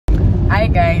Hi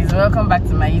guys, welcome back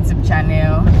to my YouTube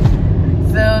channel.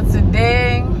 So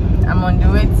today I'm on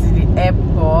the way to the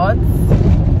airport.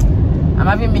 I'm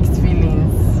having mixed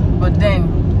feelings, but then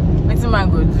what's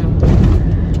man go do?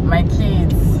 My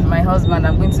kids, my husband,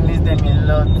 I'm going to miss them a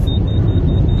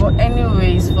lot, but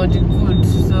anyways, for the good.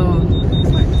 So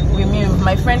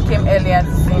my friend came earlier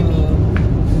to see me,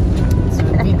 to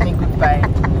bid me goodbye.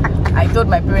 I told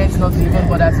my parents not to even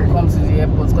bother to come to the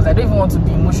airport because I don't even want to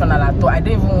be emotional at all. I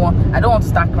don't want to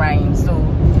start crying. So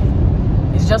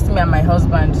it's just me and my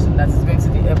husband that is going to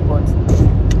the airport.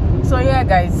 So yeah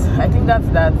guys, I think that's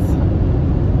that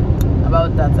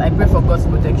about that. I pray for God's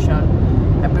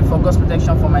protection. I pray for God's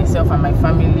protection for myself and my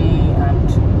family, and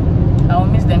I will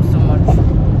miss them so much.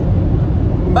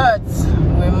 But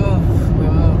we move.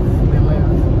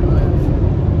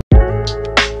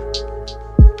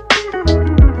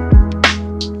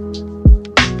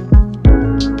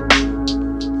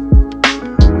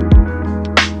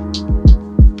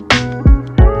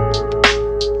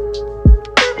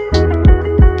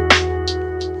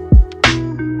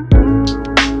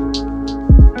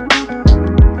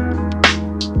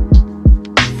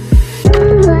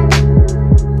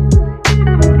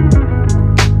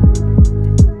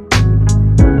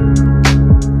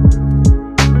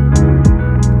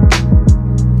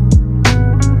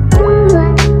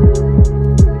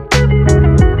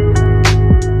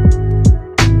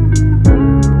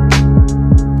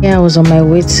 I was on my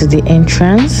way to the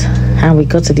entrance and we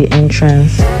got to the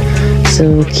entrance,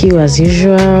 so queue as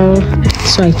usual.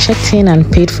 So I checked in and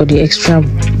paid for the extra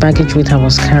baggage weight I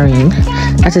was carrying.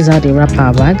 That is how they wrap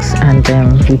our bags, and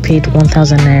we paid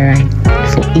 1,000 naira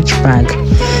for each bag.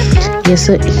 Yeah,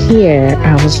 so here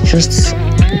I was just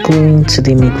going to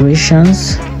the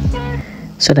immigrations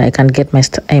so that I can get my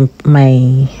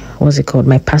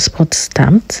my passport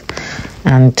stamped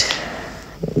and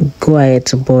go ahead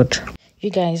to board. You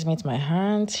guys met my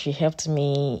aunt. She helped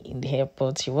me in the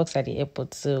airport. She works at the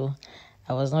airport, so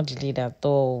I was not delayed at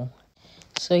all.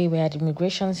 So we were at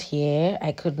immigrations here.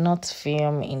 I could not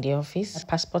film in the office. My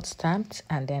passport stamped,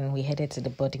 and then we headed to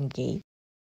the boarding gate.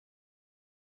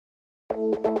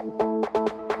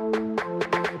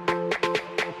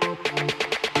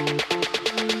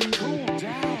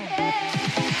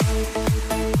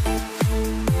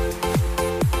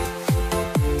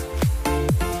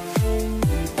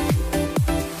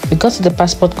 We got to the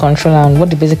passport control, and what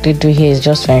they basically do here is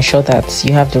just to ensure that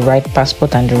you have the right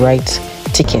passport and the right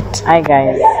ticket. Hi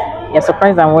guys, you're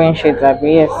surprised I'm wearing shades, but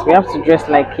yes, we have to dress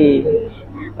like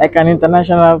an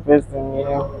international person, you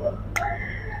know.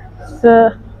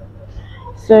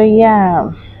 So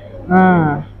yeah,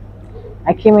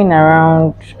 I came in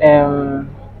around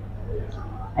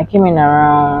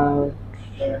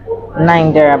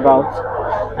 9 thereabouts,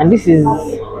 and this is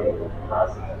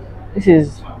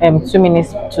 2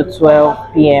 minutes to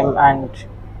 12 p.m. and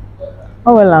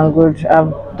oh well and good,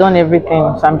 I've done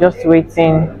everything, so I'm just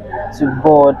waiting to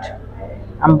board.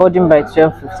 I'm boarding by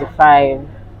 12:55.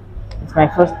 It's my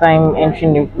first time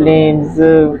entering the plane,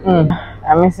 so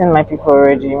I'm missing my people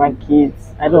already, my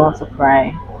kids. I don't want to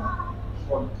cry.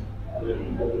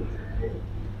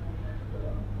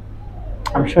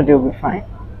 I'm sure they'll be fine.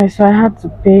 So I had to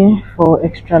pay for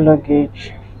extra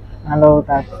luggage and all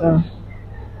that, so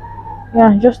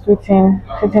yeah, just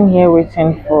sitting here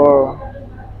waiting for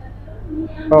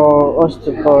us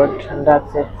to board, and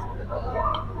that's it.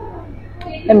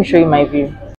 Let me show you my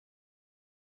view.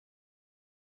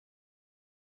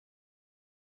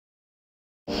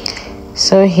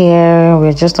 So here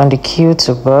we're just on the queue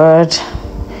to board,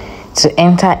 to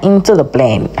enter into the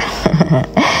plane.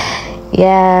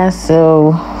 Yeah,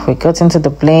 so we got into the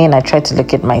plane. I tried to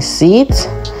look at my seat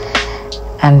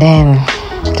and then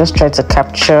just tried to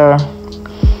capture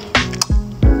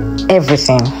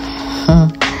everything.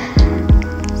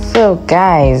 So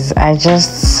guys, I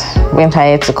just went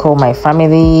ahead to call my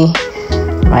family,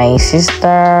 my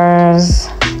sisters.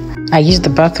 I used the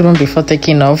bathroom before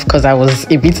taking off because I was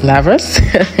a bit nervous.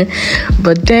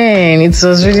 But then it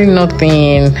was really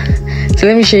nothing. So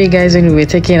let me show you guys when we were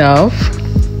taking off.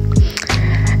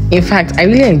 In fact, I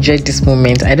really enjoyed this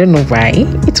moment. I don't know why.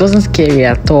 It wasn't scary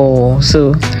at all.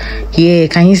 So yeah,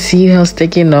 can you see us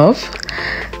taking off?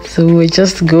 So we're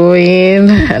just going,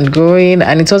 and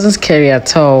it wasn't scary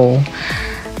at all.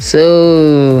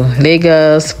 So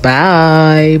Lagos,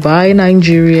 bye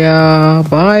Nigeria,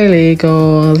 bye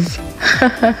Lagos.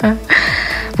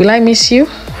 Will I miss you?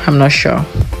 I'm not sure.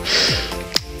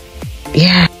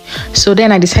 Yeah. So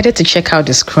then I decided to check out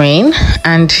the screen,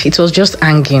 and it was just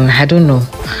hanging. I don't know.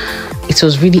 It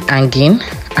was really hanging,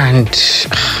 and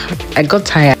I got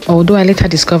tired. Although I later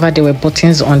discovered there were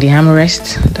buttons on the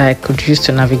armrest that I could use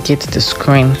to navigate the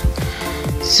screen.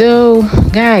 So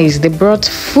guys, they brought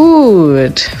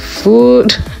food.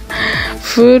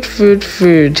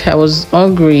 I was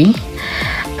hungry,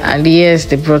 and yes,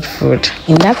 they brought food.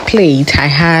 In that plate I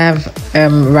have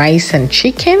rice and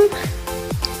chicken,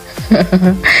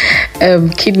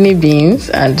 kidney beans,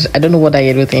 and I don't know what that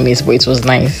yellow thing is, but it was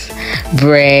nice.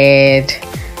 Bread,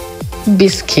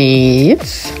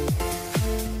 biscuits,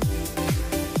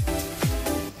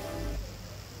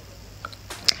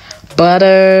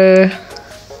 butter,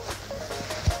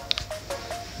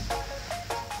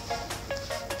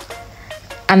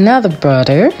 another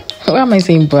butter. Why am I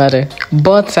saying butter?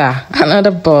 Butter,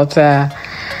 another butter,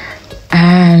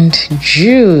 and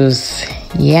juice.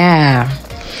 Yeah.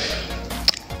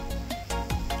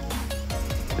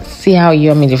 See how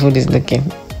yummy the food is looking.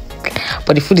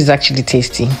 But the food is actually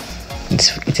tasty.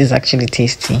 It is actually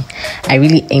tasty. I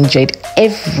really enjoyed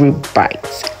every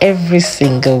bite, every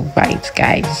single bite,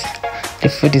 guys. The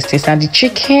food is tasty, and the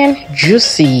chicken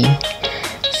juicy,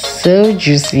 so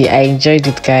juicy. I enjoyed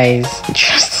it, guys.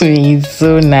 Trust me, it's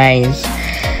so nice.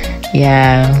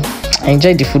 Yeah, I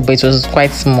enjoyed the food, but it was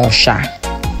quite small, sha.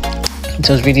 It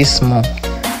was really small.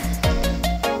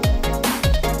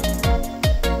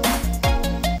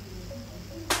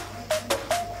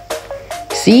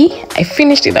 See, I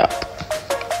finished it up.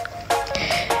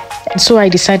 So I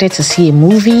decided to see a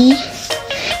movie.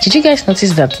 Did you guys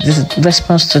notice that the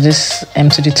response to this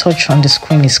to the touch on the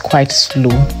screen is quite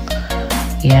slow?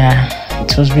 Yeah,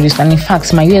 it was really slow. And in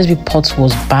fact, my USB port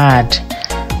was bad.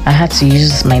 I had to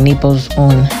use my neighbor's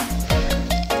own.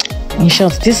 In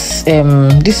short, this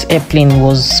airplane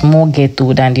was more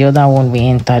ghetto than the other one we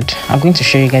entered. I'm going to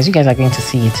show you guys. You guys are going to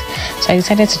see it. So I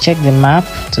decided to check the map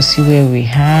to see where we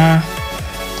are.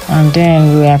 And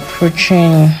then we were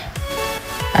approaching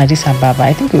Addis Ababa.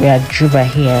 I think we were at Juba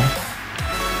here.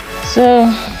 So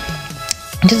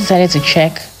I just decided to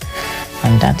check,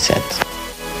 and that's it.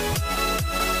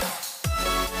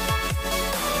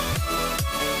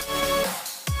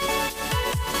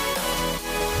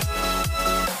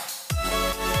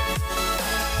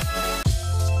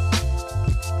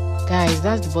 Guys,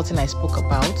 that's the button I spoke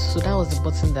about. So that was the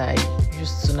button that I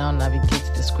used to now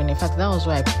navigate the screen. In fact, that was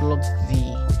why I plugged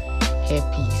the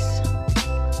hairpiece.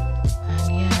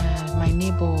 And yeah, my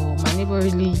neighbor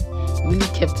really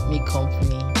kept me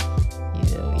company. You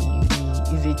know,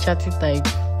 he's a chatty type.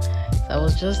 So it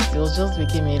was just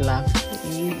making me laugh.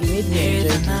 He made me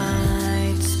enjoy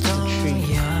the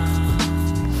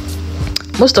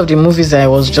trip. Most of the movies I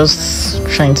was just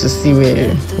trying to see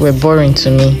were boring to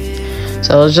me.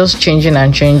 So I was just changing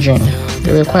and changing.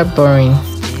 They were quite boring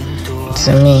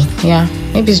to me. Yeah,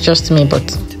 maybe it's just me,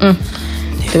 but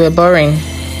they were boring.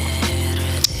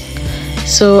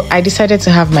 So I decided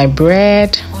to have my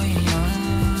bread.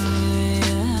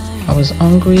 I was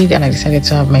hungry, then I decided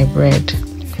to have my bread.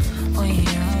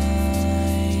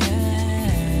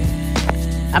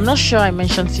 I'm not sure I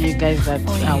mentioned to you guys that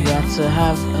we had to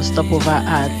have a stopover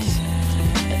at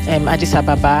Addis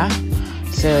Ababa.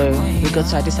 So we got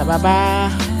to Addis Ababa,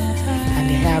 and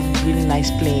they have really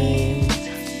nice planes.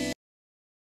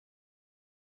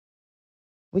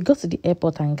 We got to the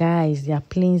airport, and guys, their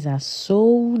planes are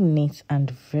so neat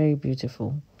and very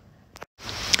beautiful.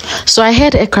 So I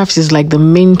heard aircraft is like the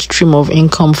main stream of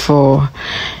income for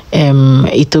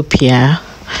Ethiopia,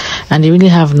 and they really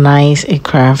have nice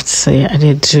aircraft. So yeah,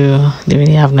 they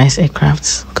really have nice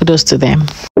aircrafts. Kudos to them.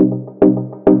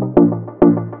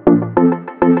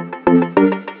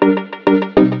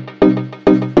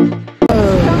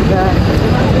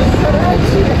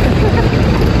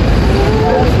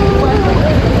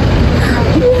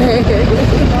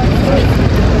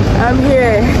 I'm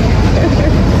here.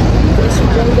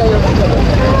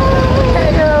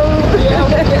 Hello.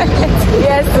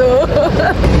 Yes, so.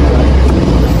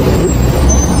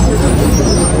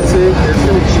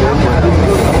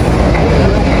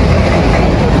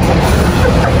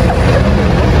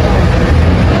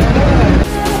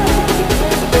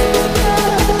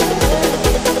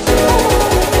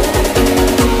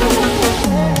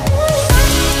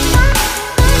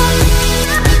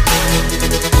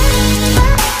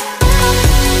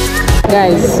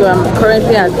 Guys, so I'm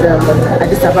currently at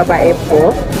Addis Ababa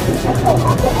airport,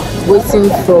 waiting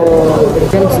for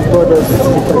them to board us to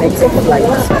the connecting flight.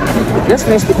 Just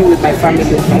finished speaking with my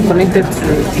family. I'm connected to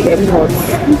the airport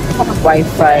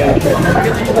Wi-Fi.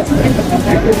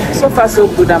 So far so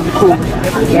good, I'm cool.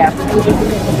 Yeah.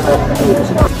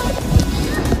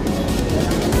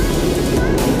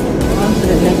 On to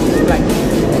the next flight.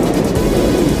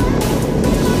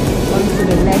 On to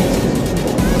the next.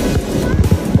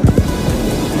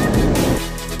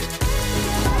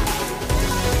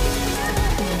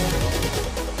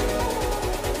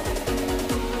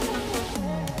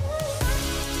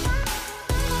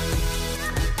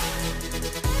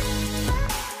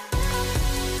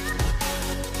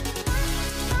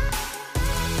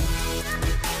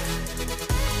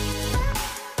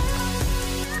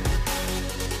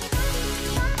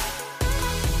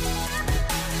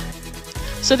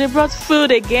 So they brought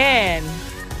food again.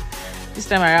 This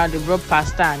time around, they brought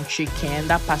pasta and chicken.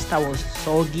 That pasta was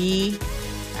soggy.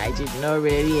 I did not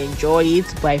really enjoy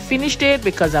it, but I finished it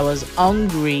because I was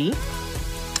hungry.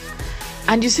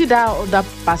 And you see that other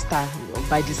pasta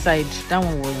by the side, that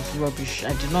one was rubbish.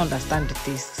 I did not understand the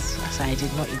taste, so I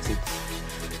did not eat it.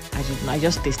 I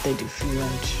just tasted a few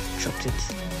and chopped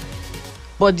it.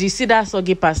 But you see that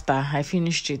soggy pasta, I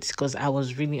finished it because I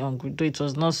was really hungry. Though it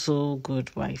was not so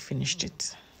good, but I finished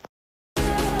it.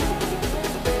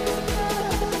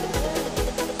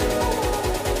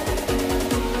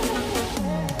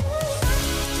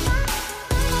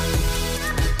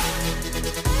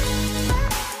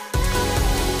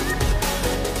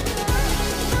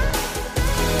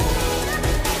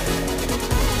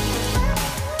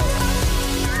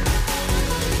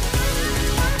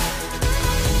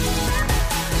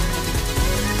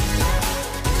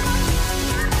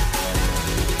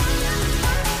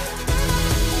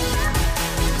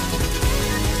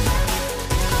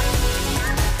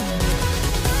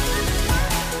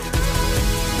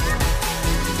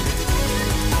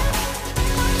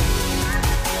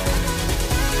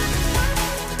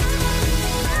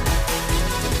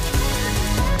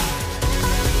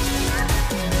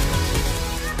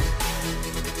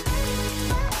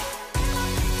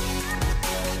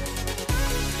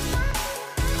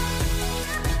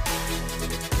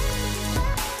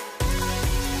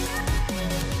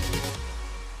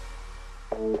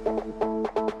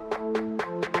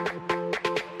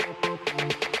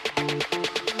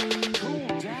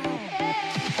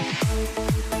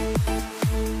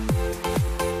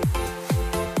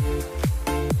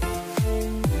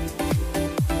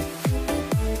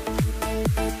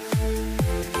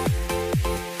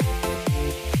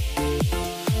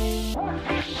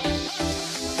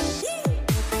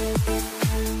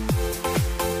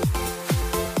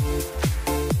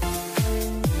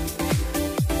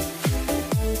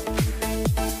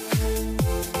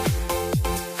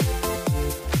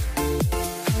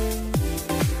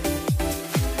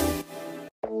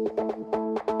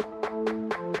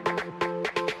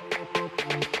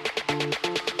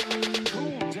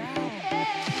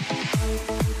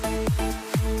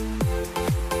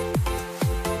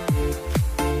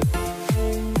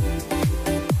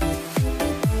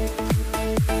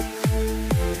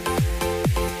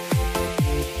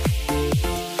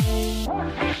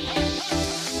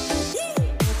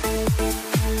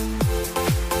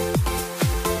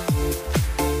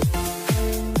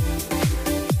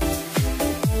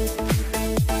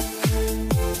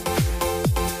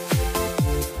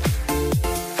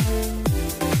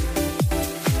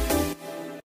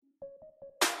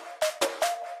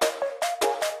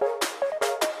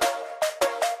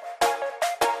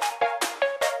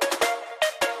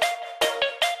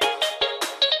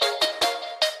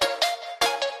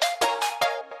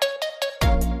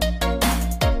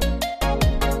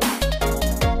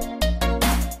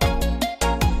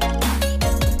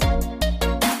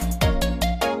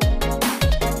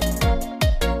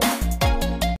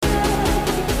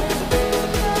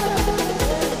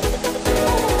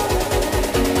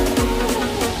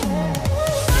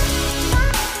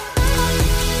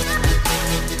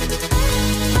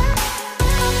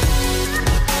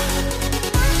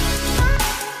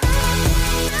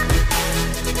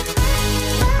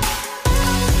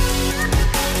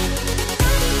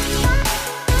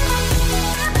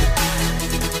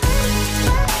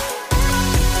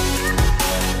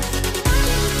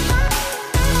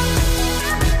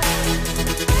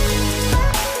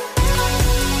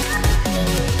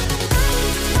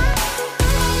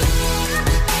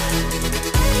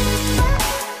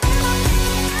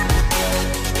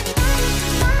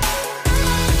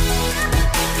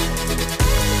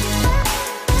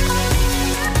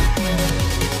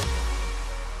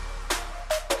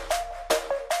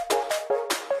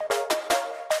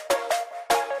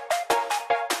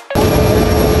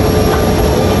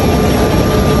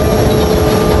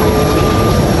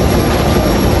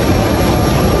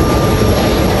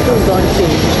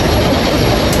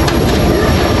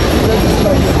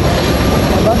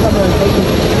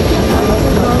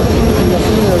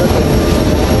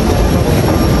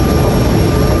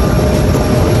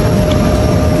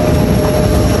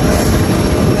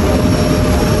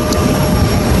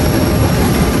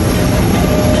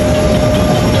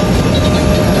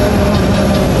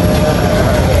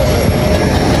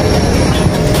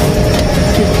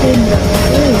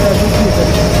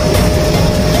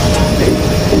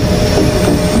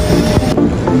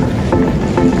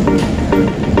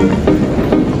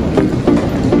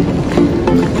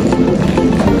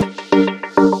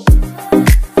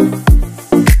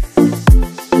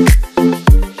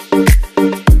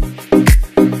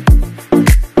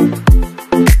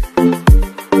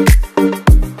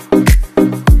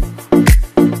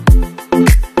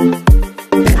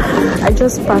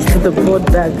 just passed the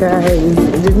border, guys.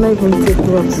 It did not even take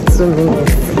me up to 2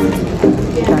 minutes.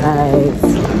 Guys,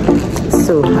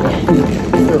 so happy,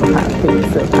 so happy,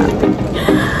 so happy,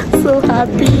 so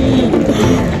happy. It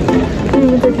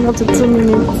didn't even take me up to 2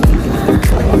 minutes.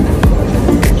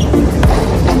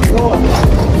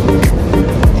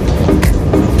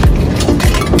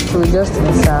 So we just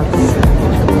insert.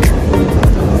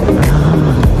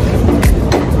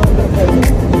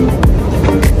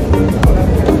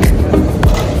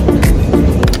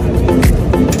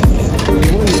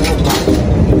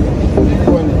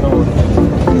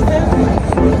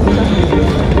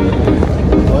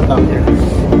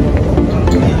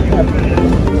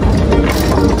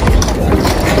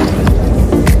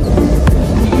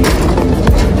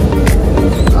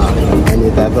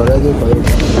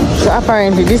 So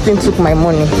apparently this thing took my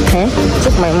money,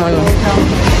 took my money.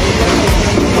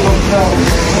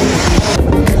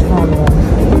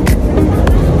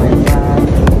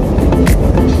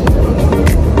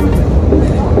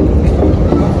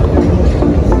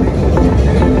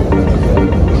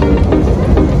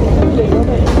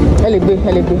 LB.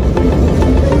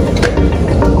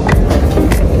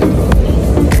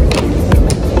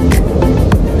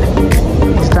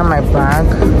 Is that my bag?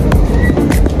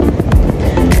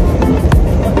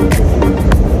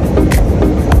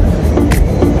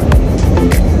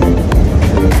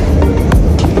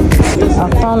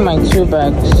 My 2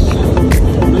 bags.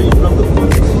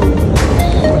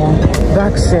 Yeah.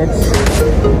 Bag sets.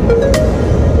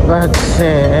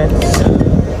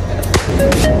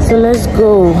 So let's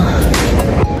go.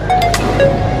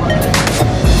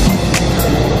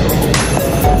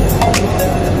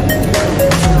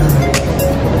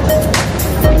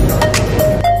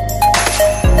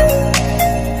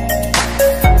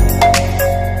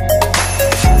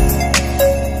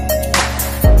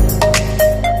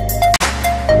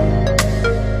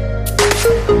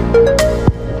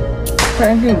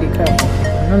 Currently in the car. I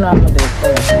don't know how much they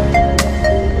pay.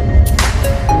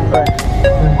 Right.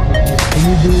 Can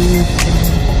you do?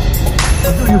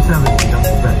 I'll do you 70.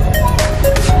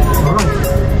 Alright.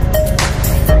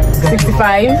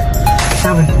 65?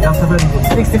 70, that's a very good.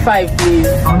 65, please.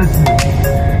 Honestly.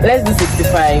 Let's do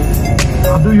 65.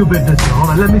 I'll do you bid this year.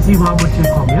 Alright, let me see how much you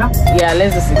come, yeah? Yeah,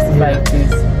 let's do 65,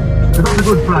 please. So that's a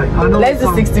good price. I know. Let's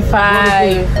do 65.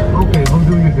 Okay, we'll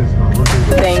do you this now.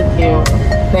 Thank you.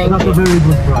 Thank that's you. a very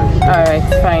good price. Alright,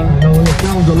 fine. I know it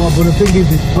sounds a lot, but the thing is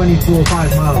it's 24 or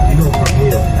 5 miles, you know, from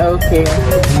here. Okay.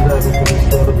 These are the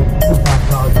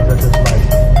charges are just like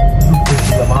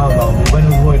 250 a mile now. When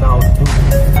we're going out,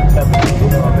 270, you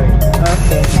know what I mean?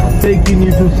 Okay. I'm taking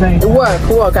you to St.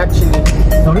 Work actually.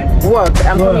 Sorry? Work.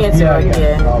 I'm coming here to work,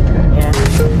 yeah. Okay. Yeah.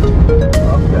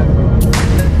 Okay.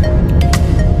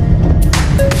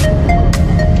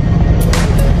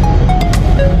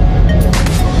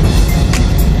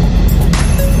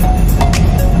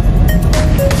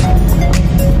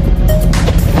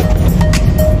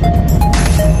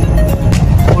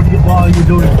 What are you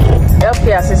doing?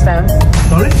 Healthcare assistant.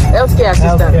 Sorry? Healthcare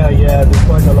assistant. Healthcare, yeah. There's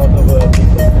quite a lot of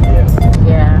people here.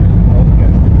 Yeah. Okay.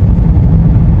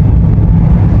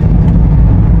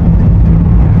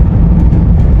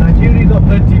 Nigeria got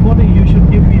plenty money. You should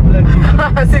give me plenty.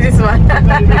 See this one.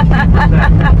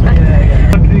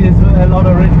 Yeah. Country is a lot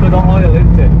of rich good oil,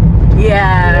 isn't it?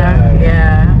 Yeah.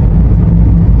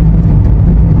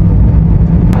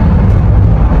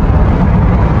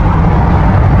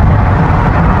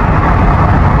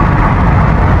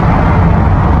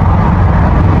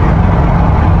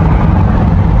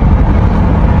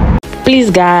 Please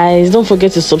guys, don't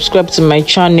forget to subscribe to my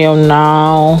channel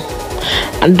now,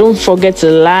 and don't forget to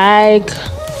like,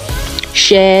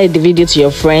 share the video to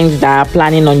your friends that are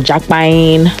planning on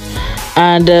jackpotting,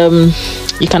 and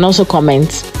you can also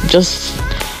comment. Just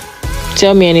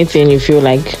tell me anything you feel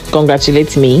like,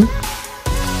 congratulate me,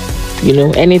 you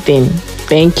know, anything.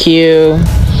 Thank you.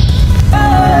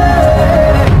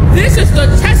 This is the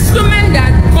testament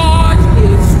that God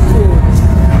is good,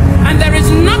 and there is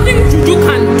nothing Juju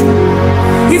can do.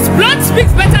 His blood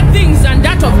speaks better things than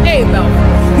that of Abel.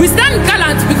 We stand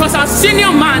gallant because our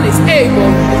senior man is able.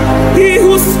 He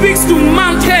who speaks to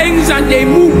mountains and they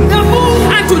move,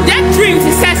 and to dead dreams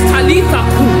he says Talitha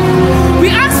kum. We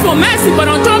ask for mercy, but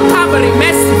on top Calvary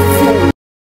mercy.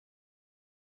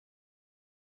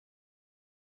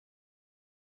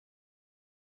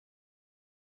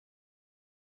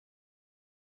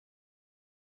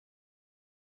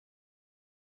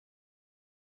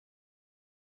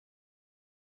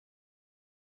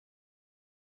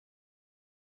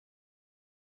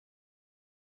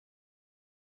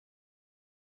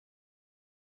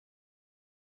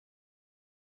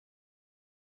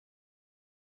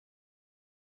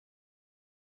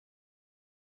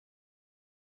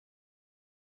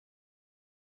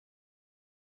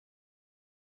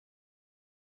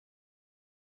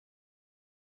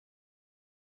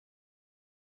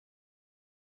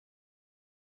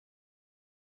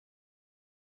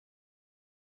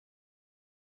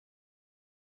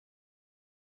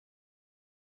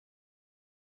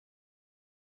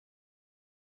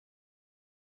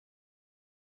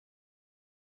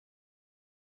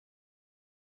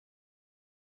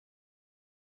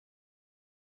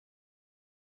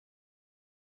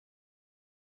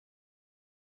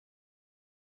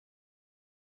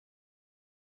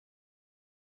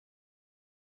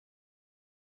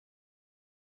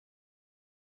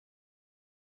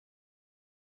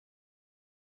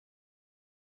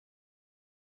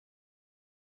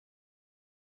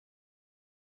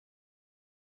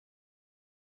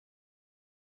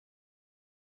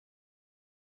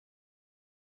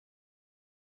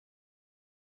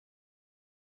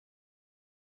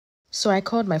 So I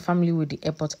called my family with the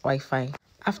airport Wi-Fi,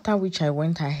 after which I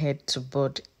went ahead to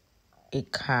board a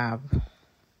cab.